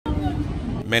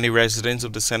Many residents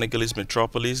of the Senegalese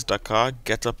metropolis, Dakar,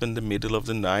 get up in the middle of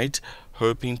the night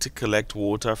hoping to collect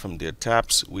water from their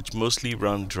taps, which mostly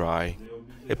run dry.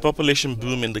 A population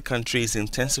boom in the country is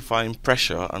intensifying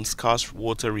pressure on scarce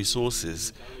water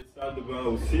resources.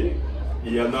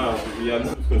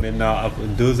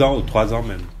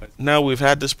 Now we've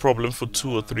had this problem for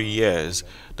 2 or 3 years.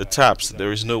 The taps,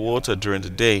 there is no water during the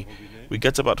day. We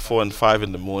get about 4 and 5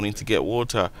 in the morning to get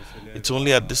water. It's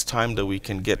only at this time that we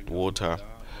can get water.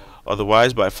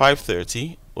 Otherwise, by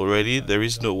 5:30, already there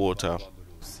is no water.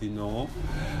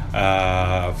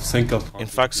 In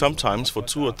fact, sometimes for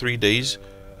 2 or 3 days,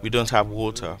 we don't have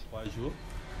water.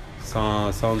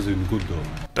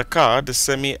 Dakar, the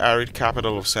semi-arid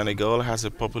capital of Senegal, has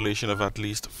a population of at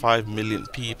least 5 million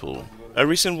people. A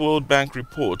recent World Bank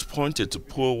report pointed to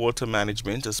poor water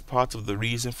management as part of the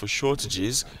reason for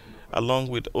shortages, along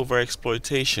with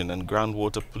overexploitation and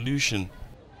groundwater pollution.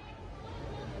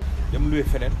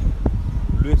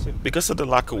 Because of the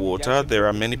lack of water, there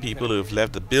are many people who have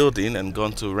left the building and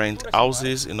gone to rent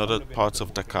houses in other parts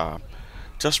of Dakar.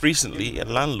 Just recently, a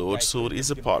landlord sold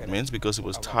his apartment because he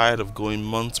was tired of going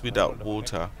months without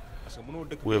water.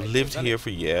 We have lived here for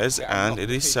years, and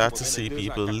it is sad to see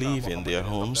people leaving their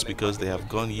homes because they have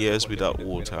gone years without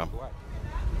water.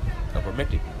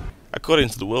 According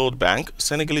to the World Bank,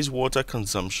 Senegalese water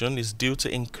consumption is due to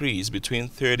increase between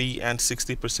 30 and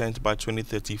 60% by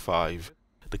 2035.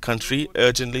 The country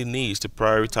urgently needs to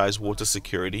prioritize water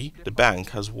security, the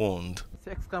bank has warned.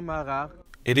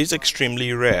 It is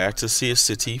extremely rare to see a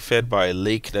city fed by a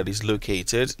lake that is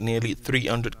located nearly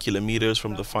 300 kilometers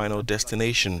from the final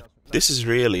destination. This is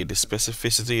really the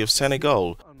specificity of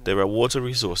Senegal. There are water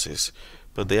resources,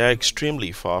 but they are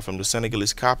extremely far from the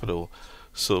Senegalese capital,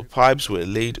 so pipes were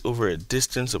laid over a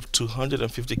distance of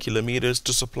 250 kilometers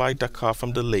to supply Dakar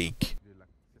from the lake.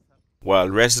 While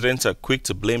residents are quick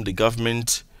to blame the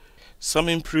government, some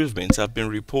improvements have been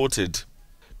reported.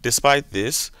 Despite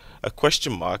this, a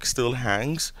question mark still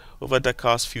hangs over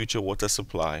Dakar's future water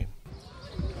supply.